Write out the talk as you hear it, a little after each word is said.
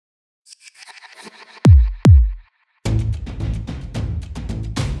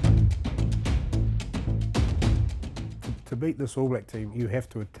to beat this All Black team, you have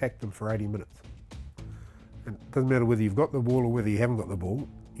to attack them for 80 minutes. And it doesn't matter whether you've got the ball or whether you haven't got the ball,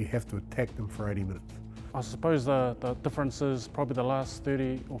 you have to attack them for 80 minutes. I suppose the difference is probably the last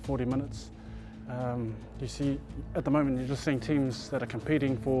 30 or 40 minutes. You see, at the moment, you're just seeing teams that are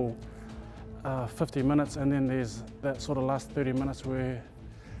competing for 50 minutes, and then there's that sort of last 30 minutes where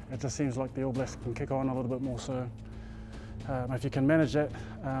it just seems like the All Blacks can kick on a little bit more. So if you can manage that,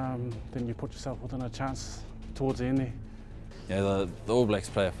 then you put yourself within a chance towards the end there. Yeah, the All Blacks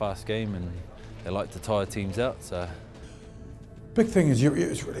play a fast game and they like to tire teams out. So big thing is,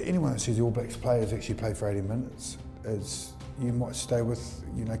 it's really anyone that sees the All Blacks players actually play for 80 minutes. Is you might stay with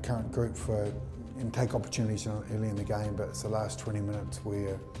current group and take opportunities early in the game, but it's the last 20 minutes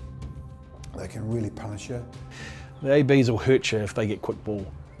where they can really punish you. The ABs will hurt you if they get quick ball.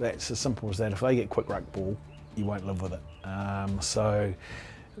 That's as simple as that. If they get quick ruck ball, you won't live with it. So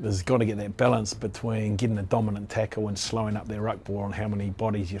there's got to get that balance between getting a dominant tackle and slowing up their ruck ball and how many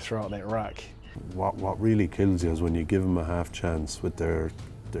bodies you throw at that ruck. What really kills you is when you give them a half chance with their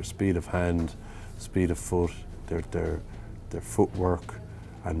speed of hand, speed of foot, their footwork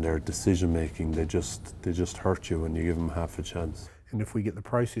and their decision making. They just hurt you when you give them half a chance. And if we get the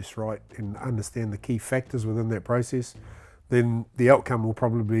process right and understand the key factors within that process, then the outcome will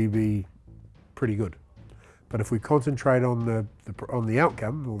probably be pretty good. But if we concentrate on the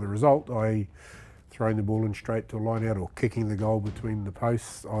outcome or the result, i.e. throwing the ball in straight to a line out or kicking the goal between the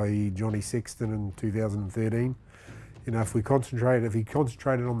posts, i.e. Johnny Sexton in 2013, if he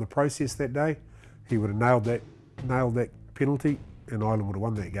concentrated on the process that day, he would have nailed that penalty, and Ireland would have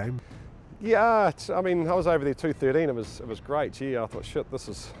won that game. Yeah, I mean, I was over there 2013. It was great. Gee, I thought, shit,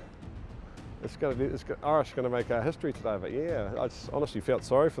 Irish going to make history today. But yeah, I just honestly felt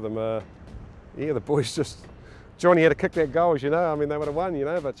sorry for them. Yeah, the boys Johnny had to kick that goal, as you know. I mean, they would have won,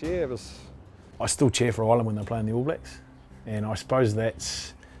 But yeah, it was. I still cheer for Ireland when they're playing the All Blacks, and I suppose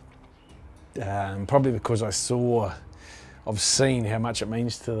that's probably because I've seen how much it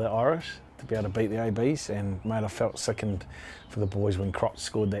means to the Irish to be able to beat the ABs, and mate, I felt sickened for the boys when Crotch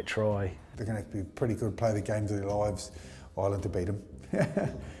scored that try. They're going to have to be pretty good, play the games of their lives, Ireland to beat them.